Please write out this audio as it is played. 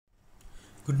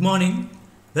Good morning.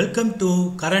 Welcome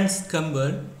to Currents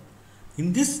Convert.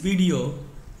 In this video,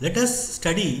 let us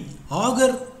study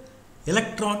Auger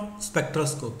electron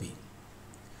spectroscopy.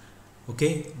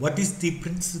 Okay, what is the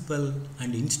principle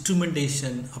and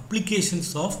instrumentation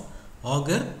applications of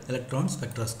Auger electron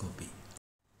spectroscopy?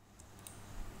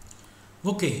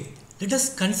 Okay, let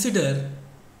us consider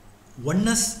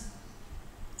 1s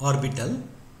orbital.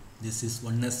 This is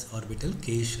 1s orbital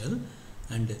K shell.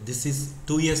 And this is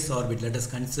 2s orbit. Let us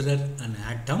consider an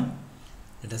atom.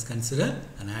 Let us consider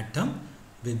an atom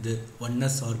with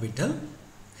 1s orbital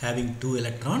having 2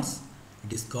 electrons.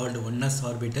 It is called 1s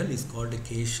orbital is called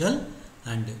K shell,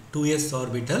 and 2s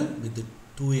orbital with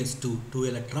 2s2 2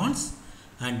 electrons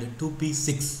and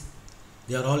 2p6.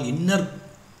 They are all inner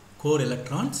core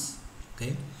electrons.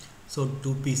 Okay, so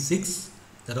 2p6.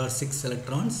 There are 6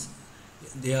 electrons.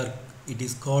 It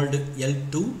is called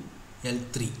L2,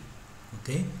 L3.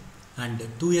 Okay, and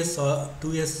 2s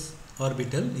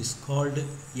orbital is called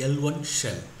L1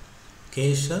 shell,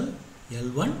 K shell,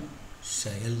 L1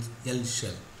 shell, L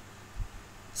shell.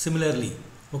 Similarly,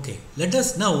 okay, let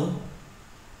us now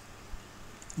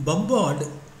bombard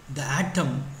the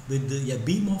atom with a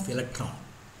beam of electron.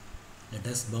 Let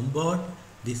us bombard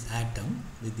this atom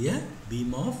with a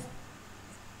beam of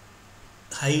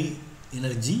high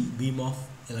energy beam of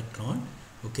electron.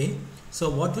 Okay, so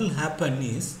what will happen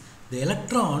is the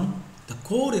electron, the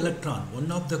core electron,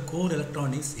 one of the core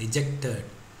electron is ejected.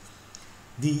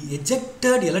 The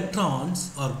ejected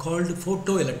electrons are called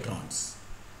photoelectrons.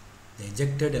 The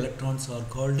ejected electrons are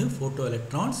called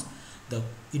photoelectrons.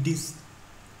 It is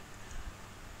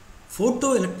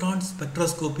photoelectron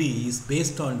spectroscopy is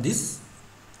based on this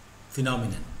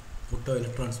phenomenon.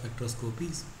 Photoelectron spectroscopy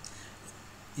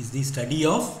is the study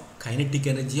of kinetic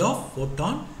energy of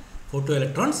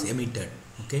photoelectrons emitted.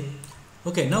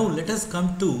 Okay, now let us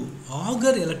come to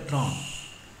Auger electron.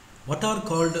 What are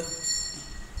called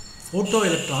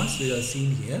photoelectrons we have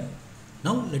seen here.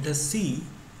 Now let us see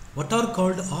what are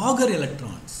called Auger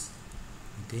electrons.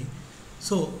 Okay,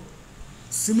 so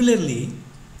similarly,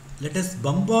 let us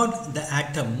bombard the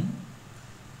atom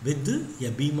with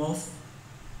a beam of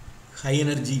high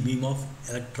energy beam of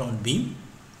electron beam.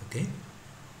 Okay,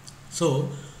 so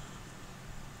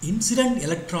incident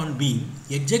electron beam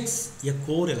ejects a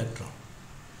core electron,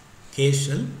 K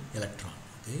shell electron.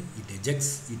 Okay, it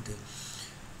ejects it.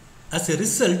 As a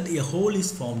result, a hole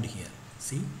is formed here.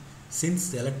 See,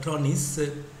 since the electron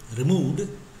is removed,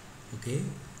 okay,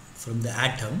 from the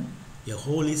atom, a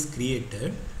hole is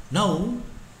created. Now,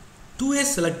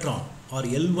 2s electron or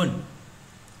L1,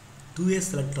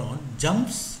 2s electron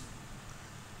jumps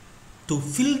to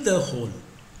fill the hole.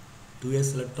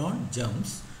 2s electron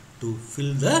jumps to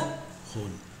fill the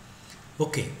hole.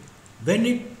 Okay, when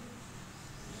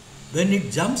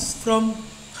it jumps from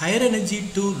higher energy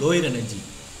to lower energy,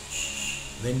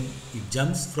 when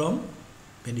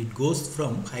it goes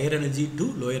from higher energy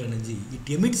to lower energy, it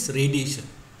emits radiation.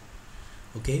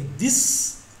 Okay,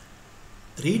 this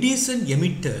radiation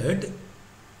emitted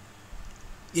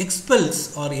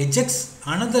expels or ejects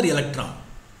another electron.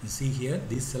 You see here,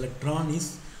 this electron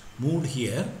is moved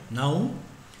here. Now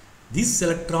this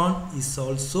electron is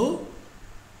also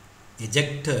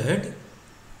ejected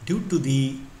due to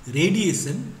the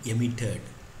radiation emitted.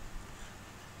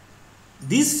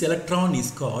 This electron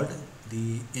is called,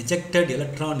 the ejected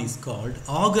electron is called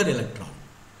Auger electron.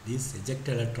 This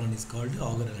ejected electron is called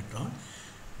Auger electron.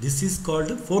 This is called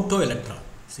photoelectron.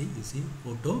 See, you see,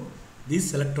 photo.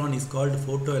 This electron is called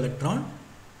photoelectron.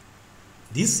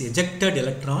 This ejected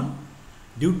electron,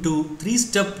 due to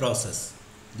three-step process,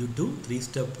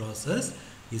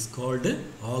 is called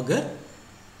Auger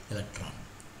electron.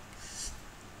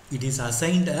 It is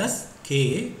assigned as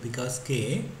K because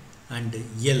K and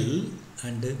L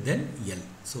and then L.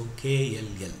 So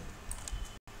KLL.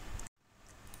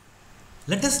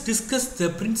 Let us discuss the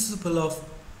principle of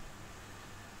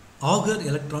Auger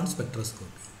electron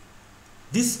spectroscopy.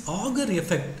 This Auger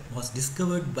effect was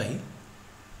discovered by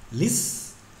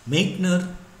Liss,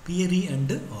 Meitner, Peary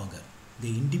and Auger. They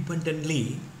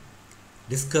independently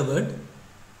discovered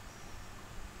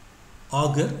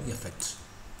Auger effect.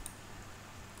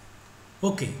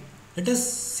 Okay, let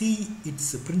us see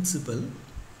its principle.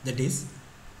 That is,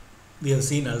 we have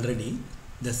seen already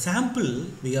the sample,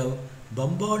 we have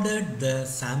bombarded the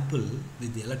sample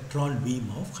with the electron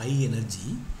beam of high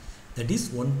energy, that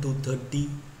is 1 to 30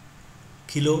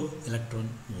 kilo electron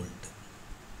volt.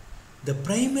 The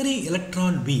primary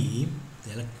electron beam,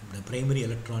 the primary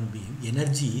electron beam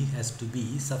energy has to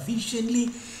be sufficiently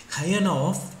high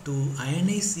enough to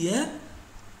ionize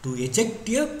to eject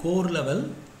a core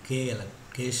level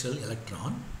K shell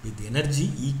electron with energy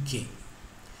Ek.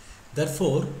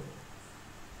 Therefore,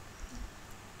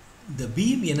 the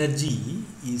beam energy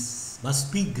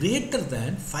must be greater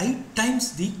than 5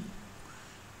 times the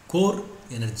core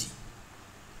energy.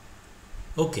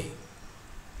 Okay,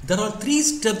 there are 3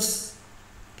 steps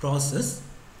process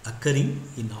occurring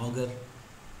in Auger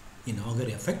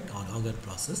effect or Auger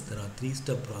process. There are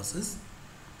 3-step process.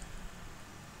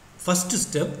 First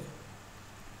step,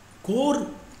 core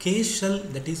K shell,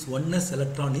 that is 1s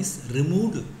electron, is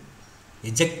removed,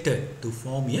 ejected to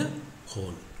form a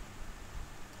hole,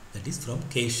 that is from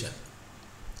K shell.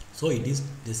 So it is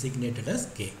designated as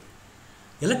K.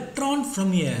 Electron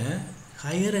from a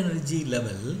higher energy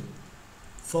level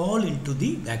fall into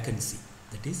the vacancy,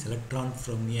 that is electron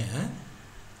from a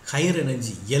higher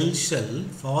energy L shell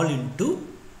fall into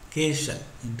K shell,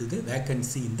 into the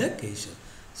vacancy in the K shell.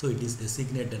 So it is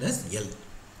designated as L.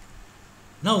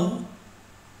 Now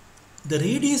the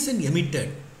radiation emitted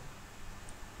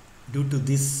due to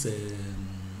this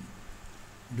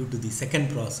due to the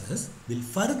second process will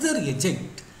further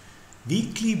eject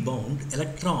weakly bound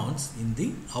electrons in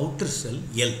the outer shell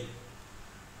L.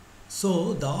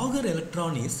 So the Auger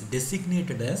electron is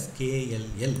designated as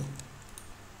KLL.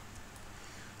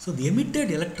 So the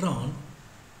emitted electron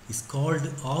is called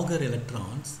Auger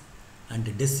electrons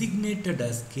and designated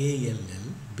as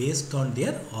KLL based on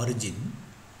their origin.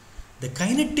 The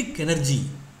kinetic energy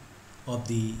of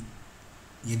the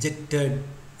ejected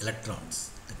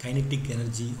electrons, the kinetic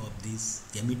energy of these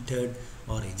emitted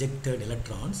or ejected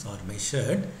electrons are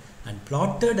measured and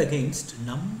plotted against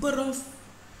number of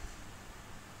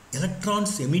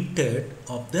electrons emitted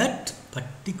of that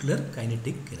particular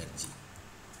kinetic energy.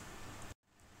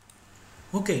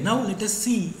 Okay, now let us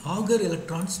see Auger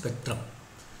electron spectrum.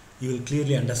 You will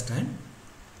clearly understand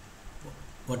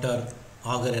what are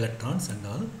Auger electrons and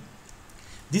all.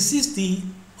 This is the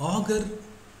Auger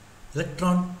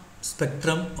electron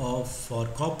spectrum for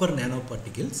copper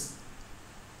nanoparticles.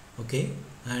 Okay,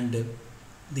 and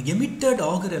the emitted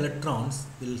Auger electrons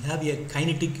will have a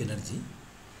kinetic energy.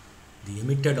 The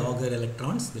emitted Auger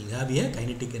electrons will have a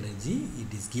kinetic energy.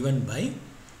 It is given by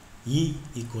E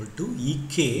equal to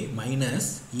Ek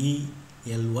minus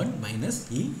EL1 minus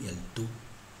EL2.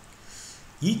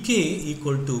 Ek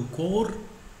equal to core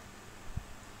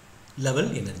level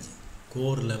energy.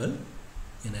 Core level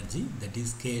energy, that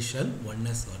is K shell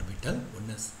 1s orbital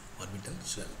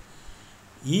shell.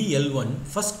 EL1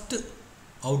 first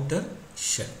outer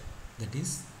shell, that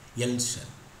is L shell,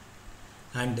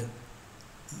 and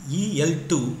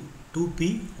EL2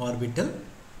 2p orbital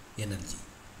energy,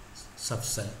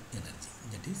 subcell energy,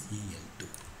 that is EL2.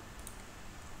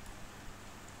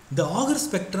 The Auger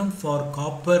spectrum for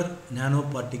copper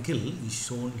nanoparticle is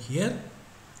shown here.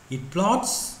 It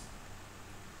plots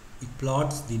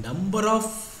the number of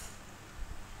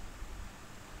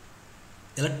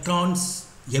electrons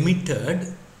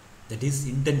emitted, that is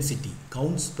intensity,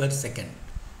 counts per second,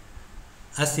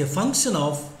 as a function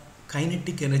of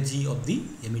kinetic energy of the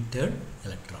emitted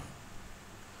electron.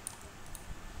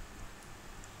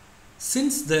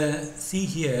 Since see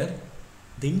here,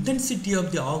 the intensity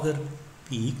of the Auger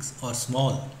peaks are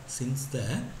small, since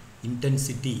the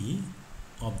intensity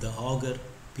of the Auger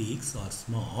peaks are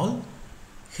small,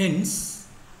 hence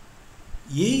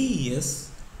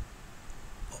AES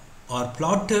are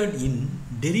plotted in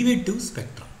derivative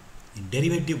spectrum, in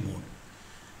derivative mode.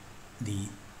 The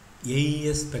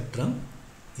AES spectrum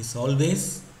is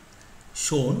always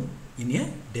shown in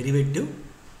a derivative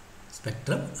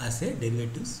spectrum as a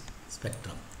derivative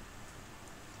spectrum.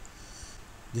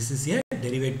 This is a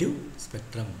derivative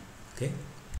spectrum. Okay.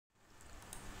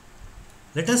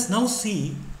 Let us now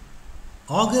see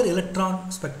Auger electron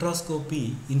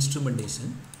spectroscopy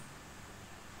instrumentation.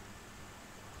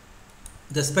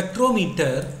 The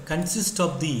spectrometer consists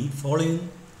of the following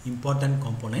important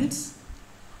components.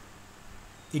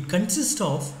 It consists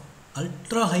of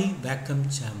ultra high vacuum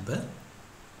chamber,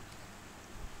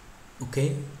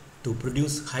 okay, to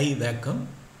produce high vacuum.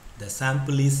 The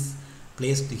sample is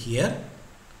placed here,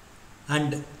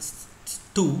 and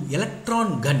 2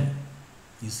 electron gun.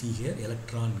 You see here,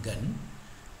 electron gun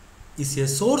is a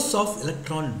source of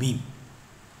electron beam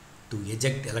to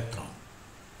eject electron,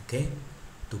 okay,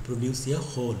 to produce a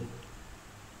hole.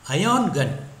 Ion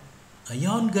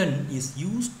gun is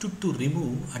used to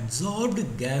remove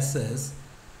adsorbed gases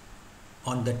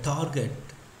on the target.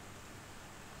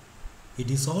 It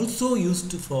is also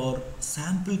used for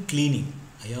sample cleaning.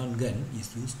 Ion gun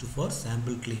is used for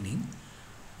sample cleaning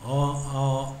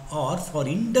or for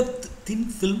in-depth thin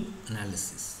film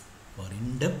analysis.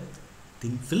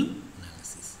 Thin film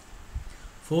analysis.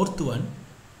 Fourth one,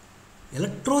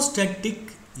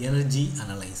 electrostatic energy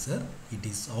analyzer. It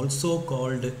is also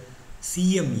called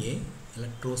CMA,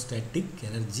 electrostatic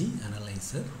energy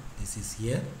analyzer. This is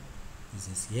here, this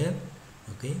is here.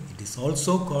 Okay, it is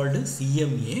also called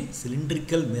CMA,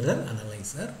 cylindrical mirror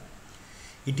analyzer.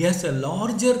 It has a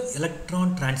larger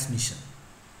electron transmission.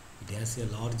 It has a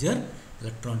larger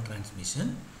electron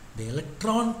transmission. The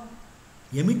electron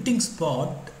emitting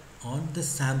spot on the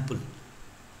sample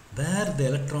where the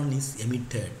electron is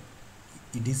emitted,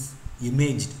 it is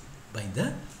imaged by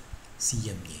the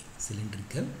CMA,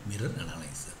 cylindrical mirror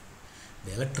analyzer.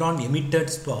 The electron emitted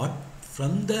spot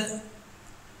from the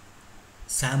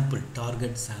sample,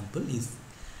 target sample, is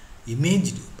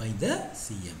imaged by the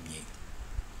CMA.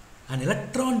 An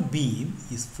electron beam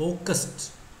is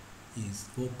focused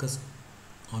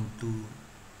onto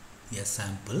a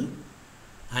sample,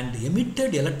 and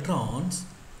emitted electrons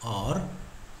are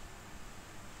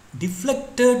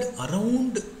deflected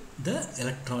around the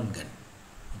electron gun.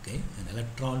 Okay, an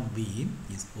electron beam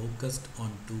is focused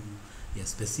onto a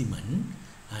specimen,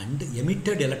 and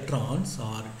emitted electrons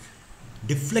are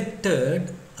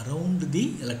deflected around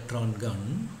the electron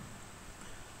gun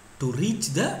to reach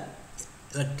the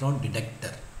electron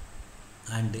detector,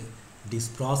 and it is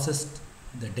processed,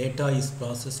 the data is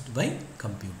processed by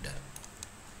computer.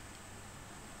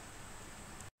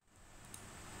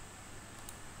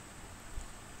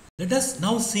 Let us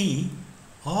now see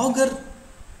Auger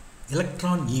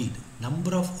electron yield,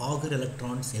 number of Auger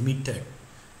electrons emitted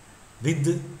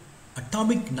with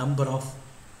atomic number of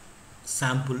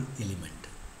sample element.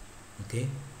 Okay,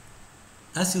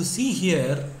 as you see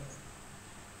here,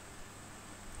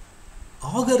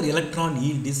 Auger electron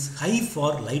yield is high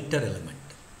for lighter element.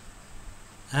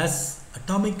 As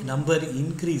atomic number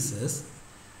increases,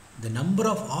 the number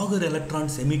of Auger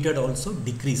electrons emitted also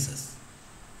decreases.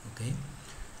 Okay,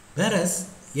 whereas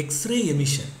X-ray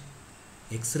emission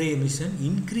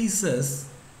increases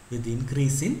with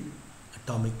increase in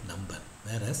atomic number,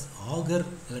 whereas Auger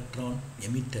electron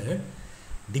emitted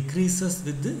decreases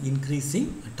with the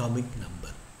increasing atomic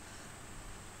number.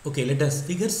 Okay, let us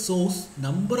figure shows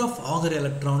number of Auger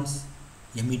electrons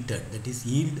emitted, that is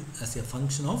yield as a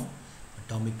function of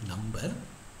atomic number.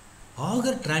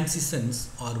 Auger transitions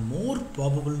are more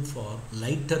probable for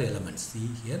lighter elements. See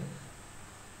here,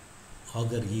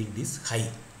 Auger yield is high.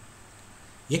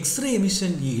 X-ray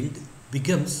emission yield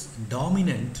becomes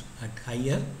dominant at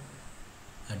higher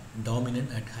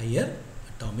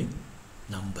atomic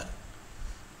number.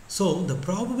 So the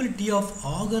probability of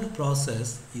Auger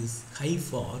process is high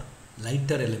for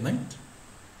lighter element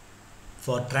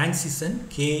for transition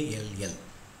KLL.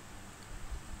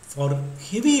 For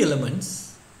heavy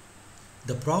elements,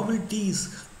 the probability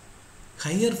is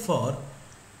higher for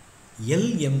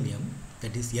LMM,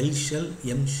 that is L shell,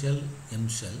 M shell, M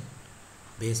shell,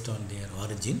 based on their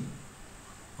origin.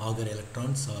 Auger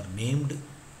electrons are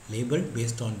labeled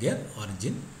based on their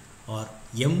origin, or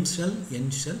M shell,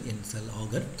 N shell, N shell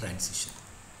Auger transition.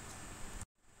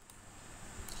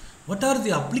 What are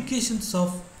the applications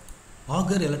of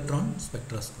Auger electron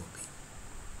spectroscopy?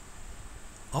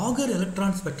 Auger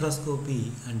electron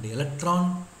spectroscopy and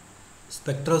electron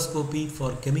spectroscopy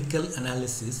for chemical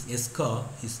analysis, ESCA,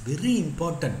 is very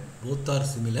important. Both are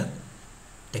similar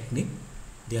technique.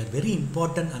 They are very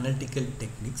important analytical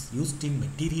techniques used in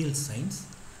material science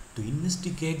to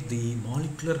investigate the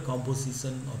molecular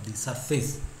composition of the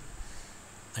surface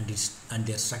and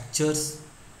their structures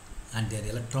and their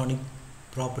electronic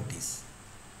properties.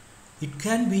 It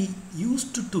can be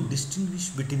used to distinguish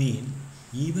between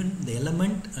even the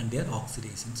element and their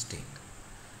oxidation state.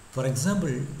 For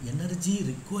example, energy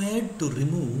required to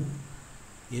remove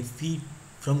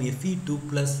from Fe2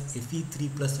 plus Fe3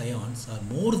 plus ions are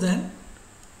more than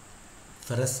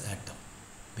ferrous atom,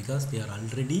 because they are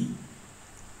already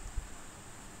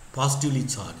positively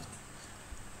charged.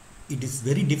 It is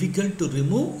very difficult to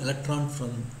remove electron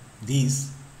from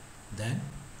these than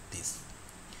this.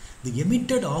 The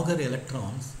emitted Auger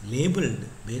electrons labeled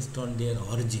based on their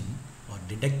origin are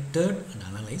detected and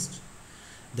analyzed.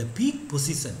 The peak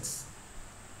positions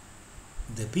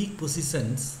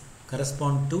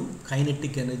correspond to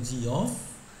kinetic energy of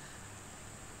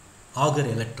Auger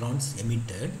electrons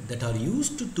emitted that are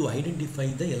used to identify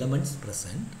the elements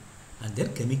present and their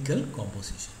chemical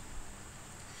composition.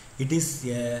 It is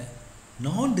a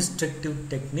non-destructive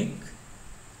technique.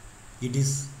 It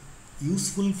is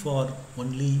useful for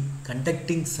only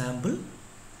conducting sample.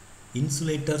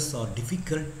 Insulators are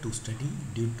difficult to study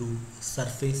due to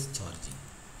surface charging.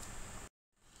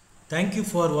 Thank you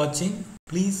for watching.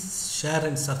 Please share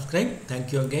and subscribe.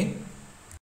 Thank you again.